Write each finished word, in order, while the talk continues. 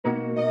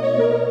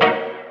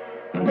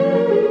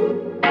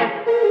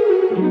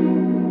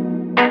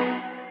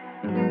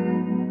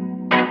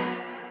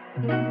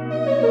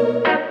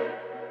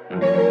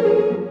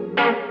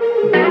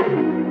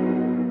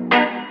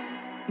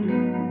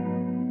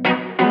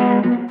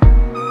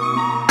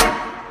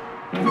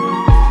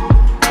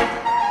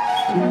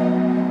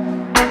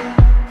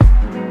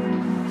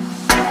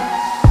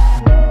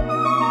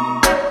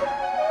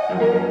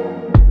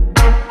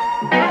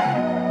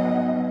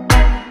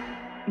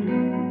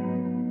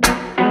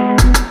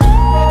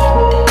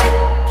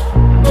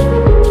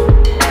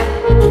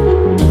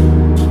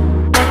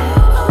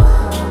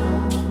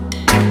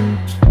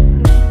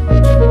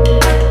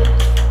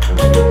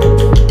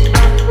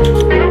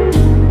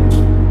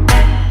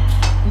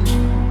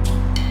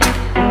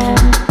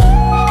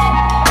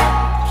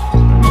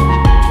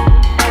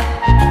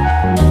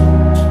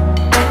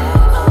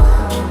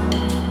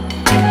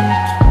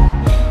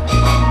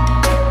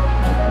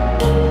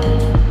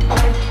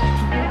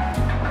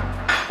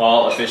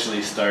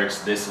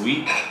starts this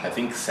week, I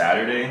think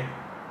Saturday,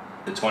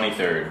 the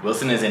 23rd.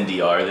 Wilson is in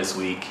DR this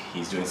week.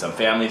 He's doing some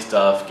family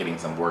stuff, getting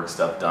some work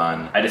stuff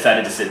done. I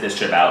decided to sit this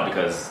trip out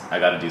because I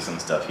got to do some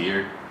stuff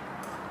here.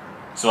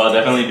 So I'll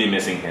definitely be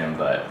missing him,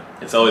 but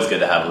it's always good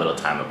to have a little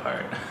time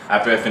apart.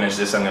 After I finish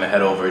this, I'm gonna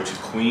head over to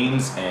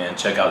Queens and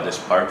check out this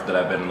park that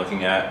I've been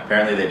looking at.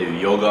 Apparently they do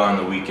yoga on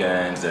the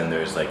weekends, and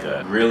there's like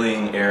a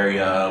grilling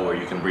area where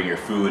you can bring your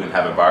food and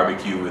have a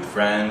barbecue with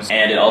friends.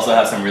 And it also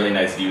has some really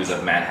nice views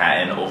of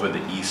Manhattan over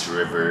the East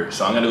River.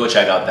 So I'm gonna go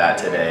check out that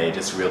today,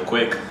 just real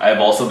quick. I've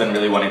also been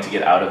really wanting to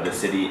get out of the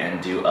city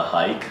and do a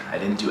hike. I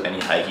didn't do any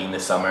hiking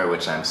this summer,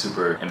 which I'm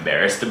super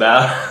embarrassed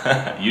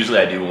about. Usually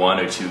I do 1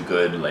 or 2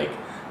 good, like,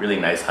 really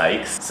nice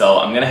hikes. So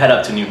I'm gonna head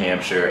up to New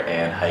Hampshire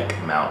and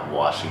hike Mount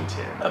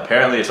Washington.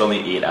 Apparently it's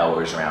only 8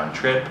 hours round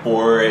trip,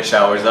 4-ish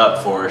hours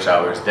up, 4-ish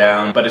hours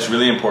down, but it's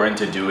really important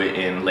to do it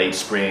in late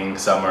spring,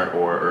 summer,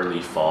 or early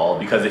fall,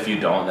 because if you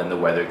don't, then the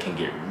weather can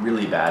get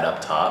really bad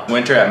up top.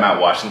 Winter at Mount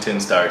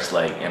Washington starts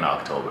like in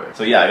October.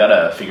 So yeah, I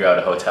gotta figure out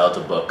a hotel to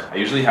book. I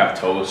usually have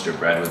toast or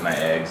bread with my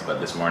eggs, but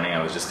this morning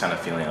I was just kind of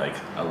feeling like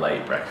a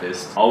light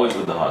breakfast. Always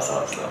with the hot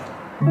sauce though.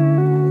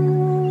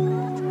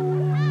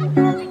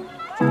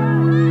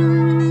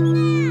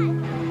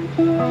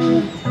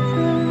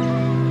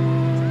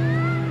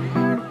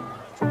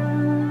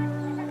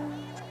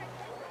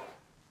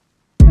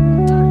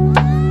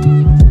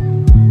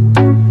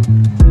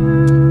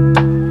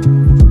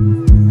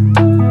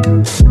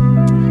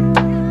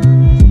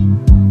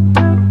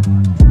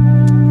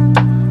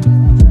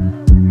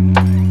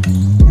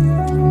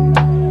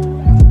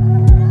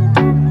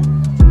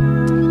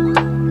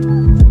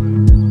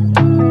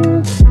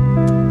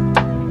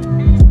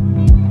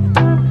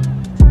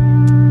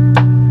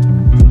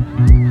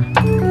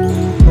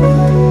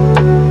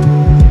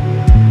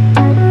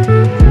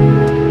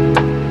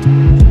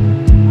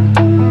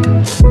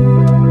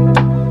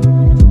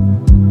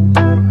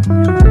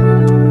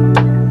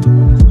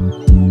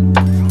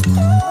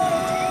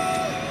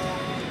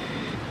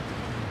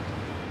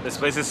 This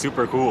place is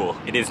super cool.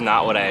 It is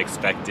not what I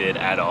expected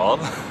at all.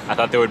 I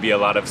thought there would be a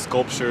lot of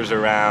sculptures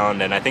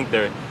around, and I think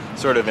they're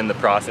sort of in the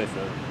process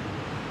of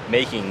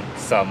making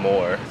some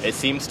more. It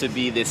seems to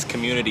be this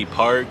community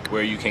park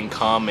where you can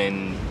come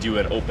and do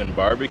an open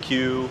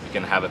barbecue, you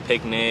can have a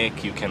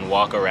picnic, you can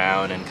walk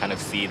around and kind of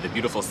see the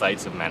beautiful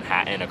sights of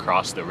Manhattan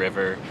across the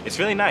river. It's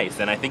really nice,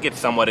 and I think it's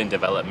somewhat in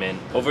development.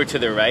 Over to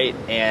the right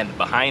and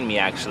behind me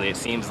actually, it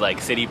seems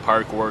like city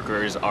park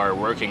workers are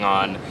working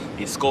on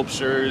these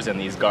sculptures and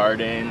these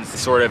gardens,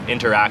 sort of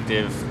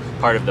interactive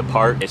part of the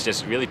park. It's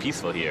just really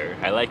peaceful here.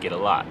 I like it a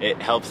lot. It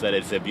helps that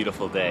it's a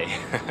beautiful day.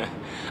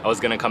 I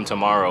was gonna come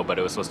tomorrow, but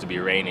it was supposed to be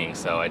raining,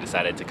 so I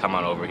decided to come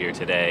on over here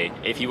today.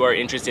 If you are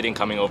interested in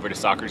coming over to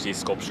Socrates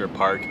Sculpture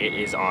Park, it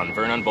is on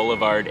Vernon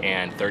Boulevard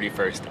and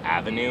 31st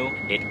Avenue.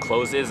 It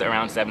closes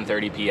around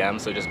 7:30 p.m.,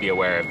 so just be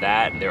aware of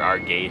that. There are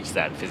gates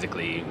that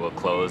physically will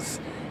close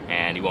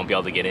and you won't be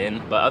able to get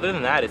in. But other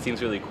than that, it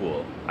seems really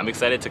cool. I'm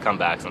excited to come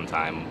back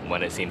sometime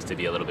when it seems to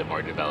be a little bit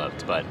more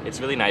developed, but it's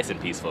really nice and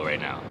peaceful right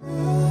now.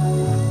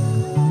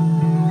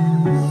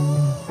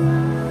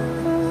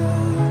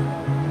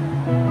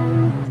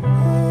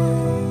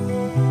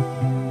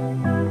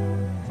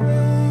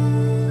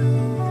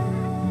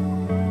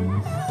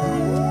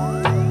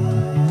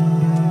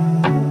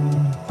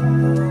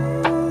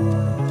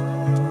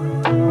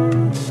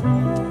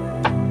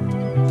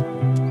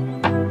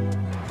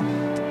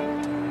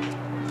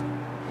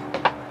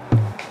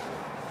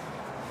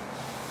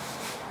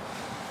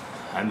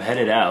 I'm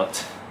headed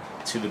out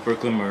to the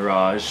Brooklyn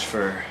Mirage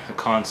for a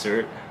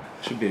concert.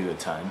 Should be a good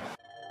time.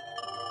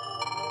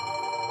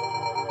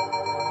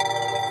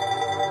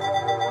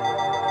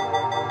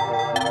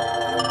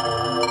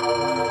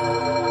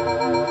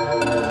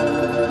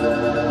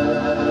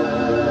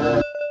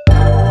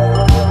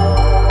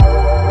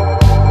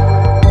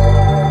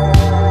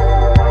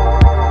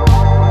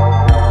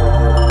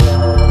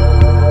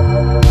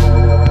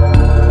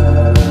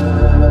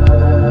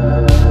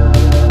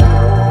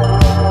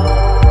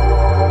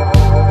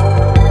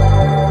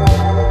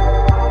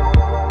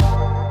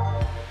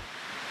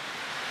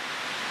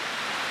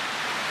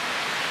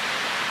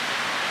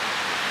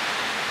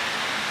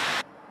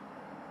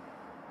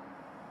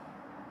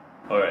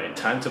 Alright,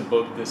 time to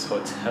book this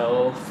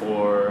hotel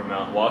for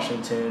Mount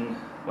Washington.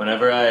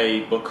 Whenever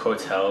I book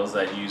hotels,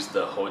 I use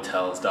the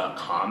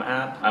hotels.com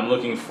app. I'm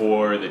looking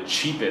for the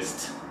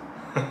cheapest.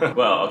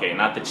 Well, okay,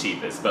 not the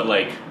cheapest, but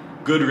like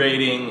good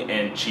rating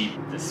and cheap.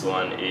 This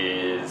one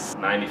is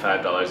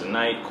 $95 a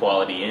night,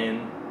 Quality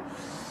Inn.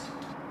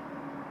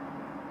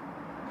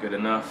 Good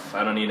enough.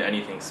 I don't need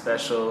anything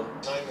special.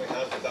 Time we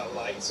have with that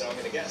light, so I'm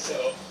going to get set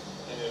up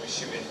and then we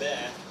shoot in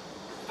there.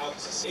 Out to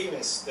sea.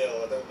 Even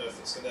still, I don't know if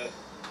it's going to.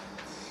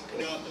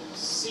 You know, the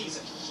seas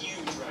are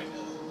huge right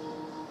now.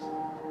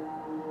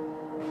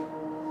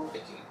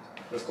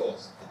 Of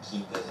course. The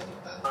keepers and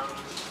that.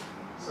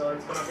 So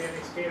it's gonna be an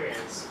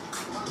experience.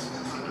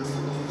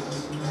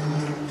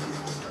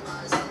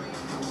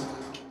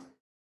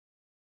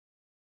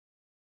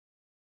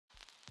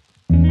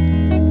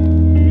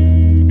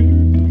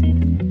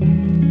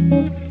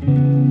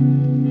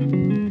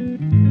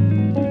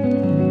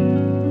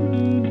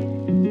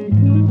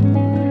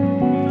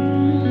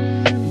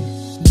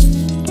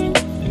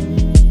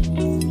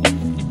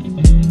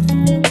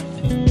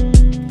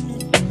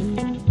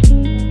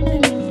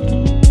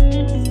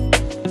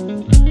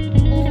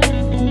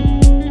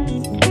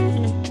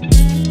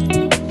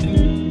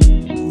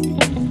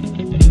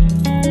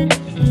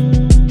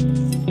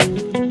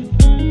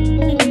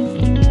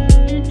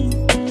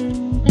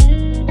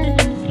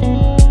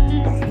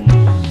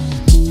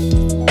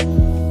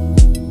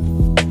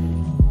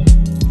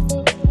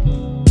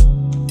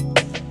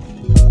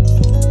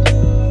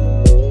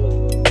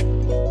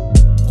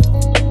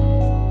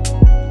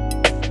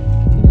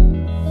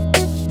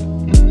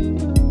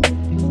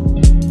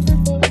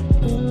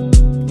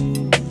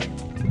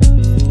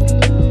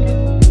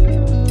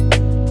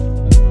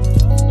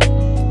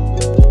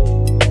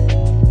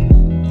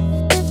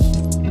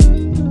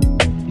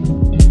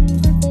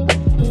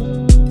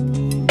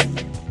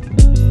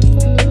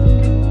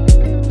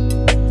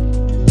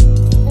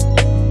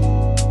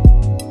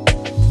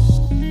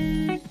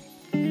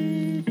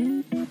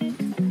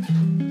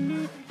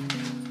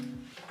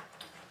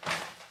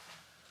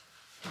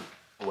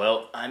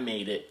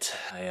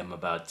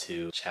 about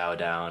to chow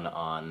down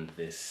on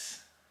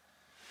this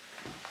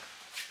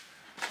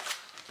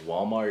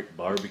Walmart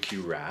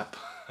barbecue wrap.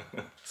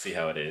 See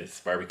how it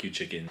is. Barbecue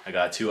chicken. I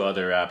got 2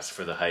 other wraps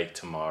for the hike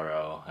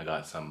tomorrow. I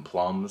got some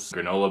plums,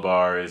 granola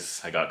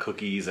bars, I got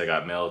cookies, I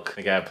got milk. I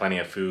think I have plenty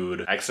of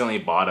food. I accidentally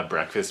bought a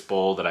breakfast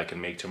bowl that I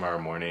can make tomorrow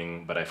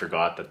morning, but I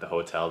forgot that the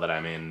hotel that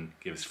I'm in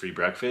gives free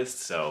breakfast,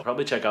 so I'll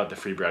probably check out the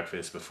free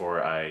breakfast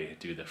before I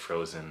do the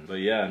frozen. But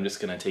yeah, I'm just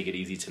gonna take it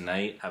easy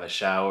tonight, have a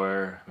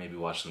shower, maybe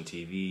watch some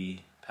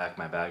TV, pack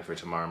my bag for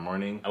tomorrow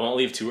morning. I won't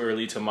leave too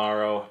early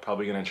tomorrow.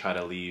 Probably gonna try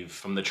to leave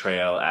from the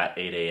trail at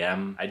 8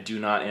 a.m. I do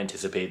not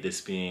anticipate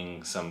this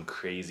being some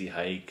crazy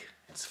hike.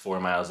 It's 4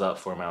 miles up,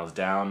 4 miles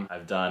down.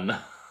 I've done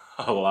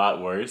a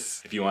lot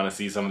worse. If you want to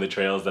see some of the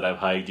trails that I've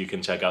hiked, you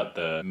can check out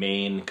the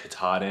Maine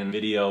Katahdin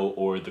video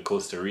or the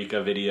Costa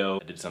Rica video.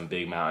 I did some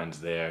big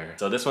mountains there.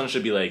 So this one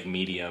should be like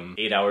medium.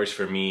 8 hours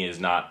for me is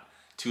not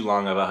too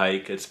long of a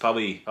hike. It's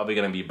probably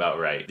gonna be about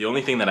right. The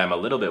only thing that I'm a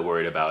little bit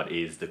worried about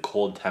is the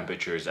cold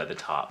temperatures at the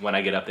top. When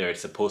I get up there,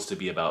 it's supposed to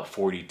be about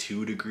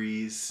 42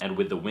 degrees, and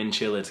with the wind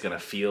chill, it's gonna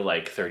feel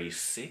like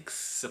 36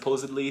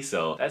 supposedly,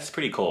 so that's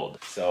pretty cold.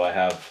 So I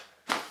have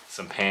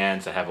some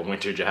pants, I have a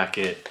winter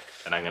jacket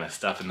that I'm gonna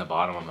stuff in the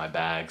bottom of my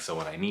bag, so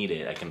when I need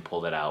it, I can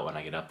pull it out when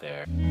I get up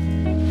there.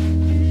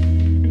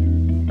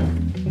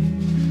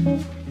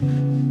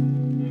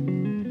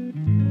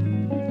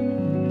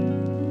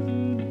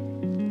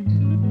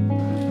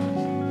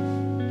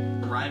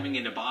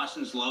 Into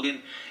Boston's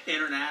Logan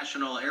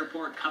International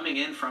Airport, coming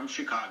in from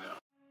Chicago.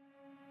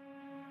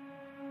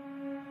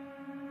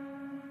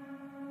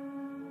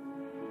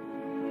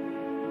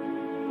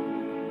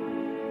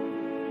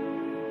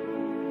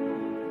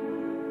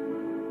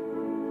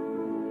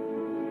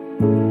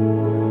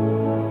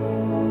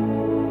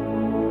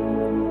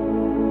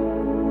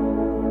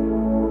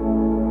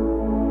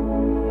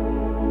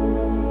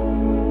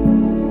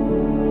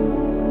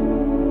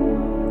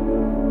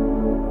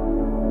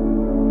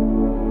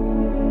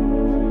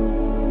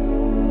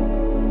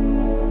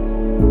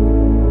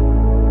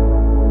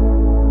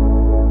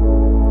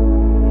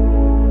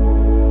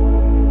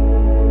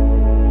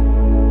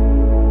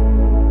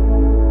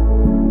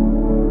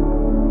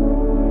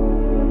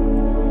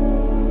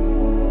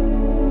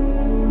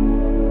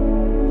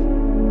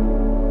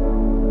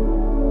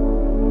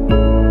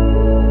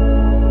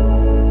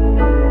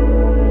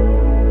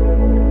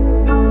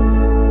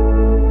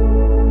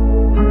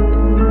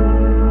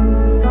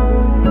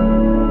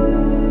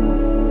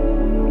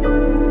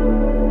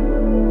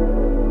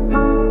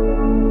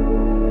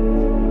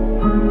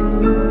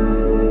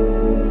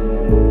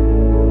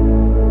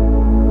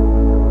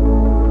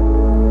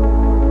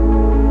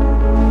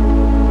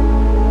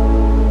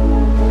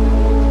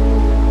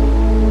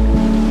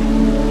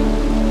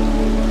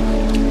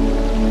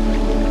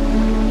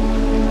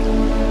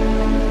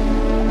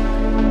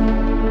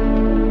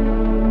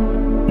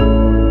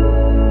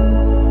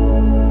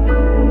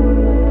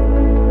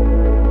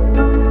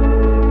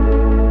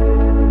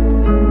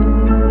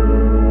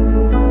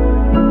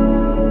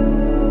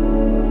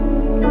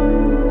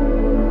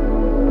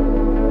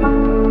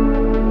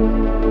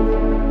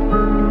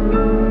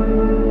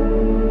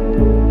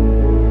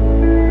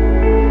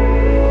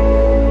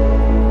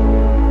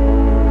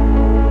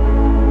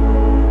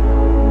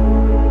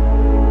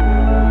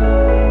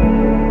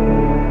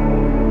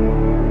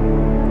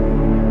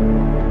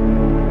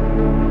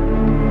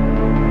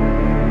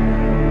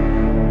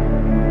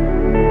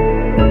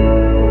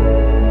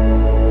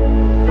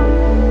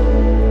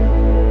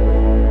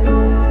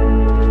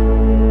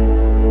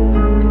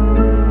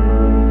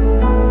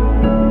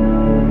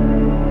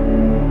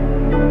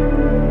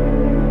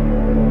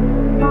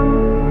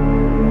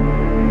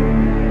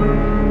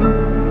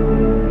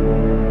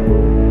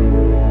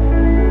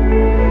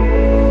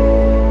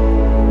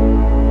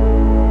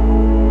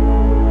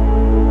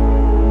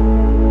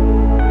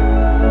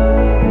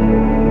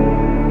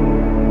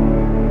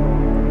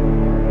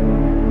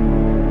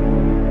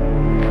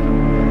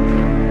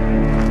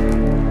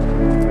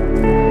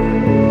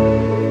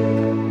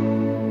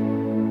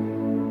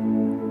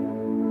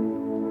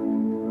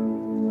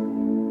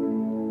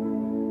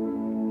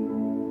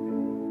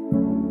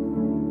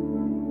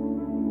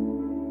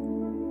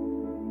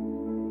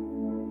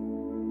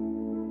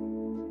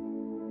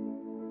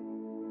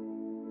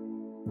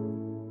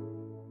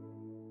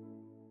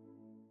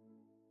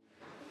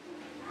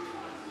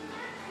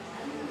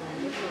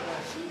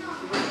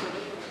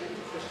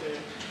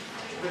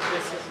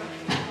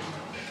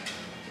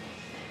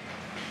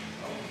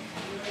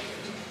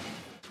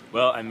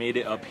 Well, I made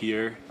it up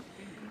here.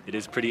 It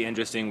is pretty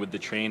interesting with the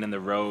train and the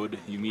road.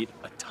 You meet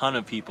a ton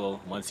of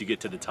people once you get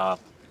to the top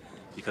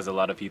because a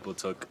lot of people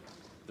took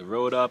the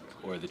road up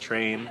or the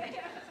train,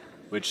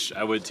 which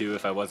I would too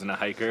if I wasn't a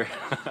hiker.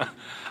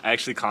 I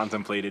actually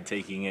contemplated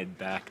taking it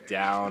back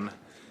down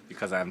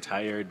because I'm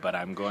tired, but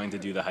I'm going to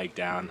do the hike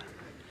down.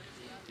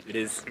 It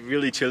is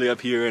really chilly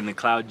up here and the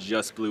cloud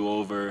just blew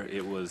over.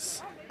 It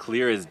was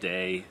clear as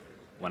day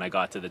when I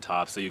got to the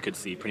top, so you could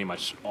see pretty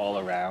much all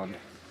around,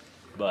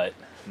 but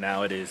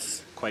now it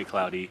is quite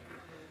cloudy.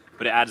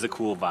 but it adds a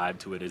cool vibe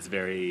to it. It's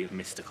very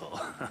mystical.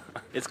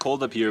 It's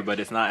cold up here, but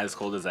it's not as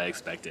cold as I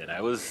expected.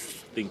 I was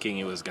thinking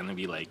it was gonna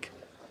be like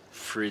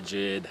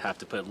frigid, have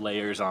to put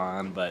layers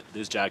on, but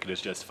this jacket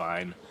is just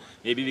fine.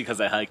 Maybe because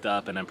I hiked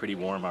up and I'm pretty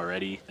warm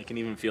already. I can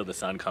even feel the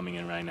sun coming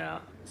in right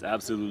now. It's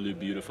absolutely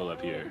beautiful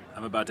up here.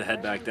 I'm about to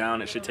head back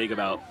down. It should take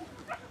about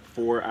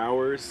 4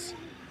 hours,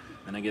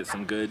 and I get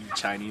some good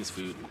Chinese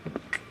food.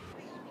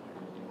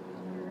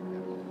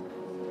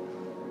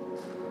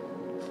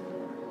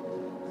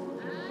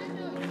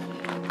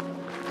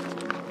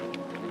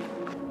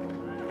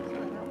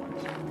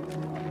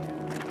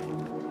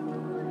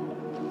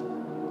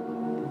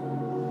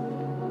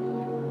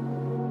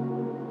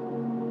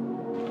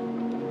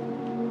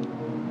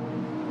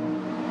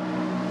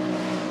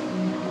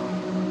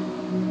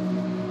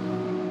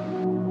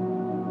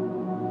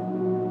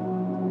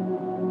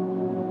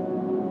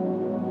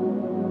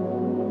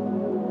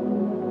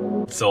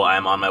 So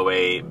I'm on my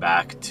way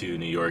back to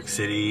New York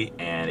City,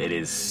 and it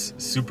is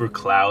super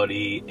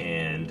cloudy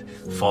and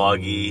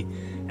foggy,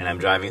 and I'm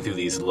driving through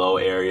these low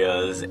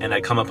areas, and I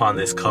come upon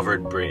this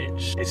covered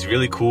bridge. It's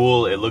really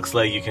cool. It looks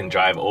like you can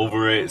drive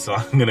over it, so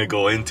I'm gonna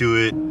go into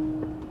it.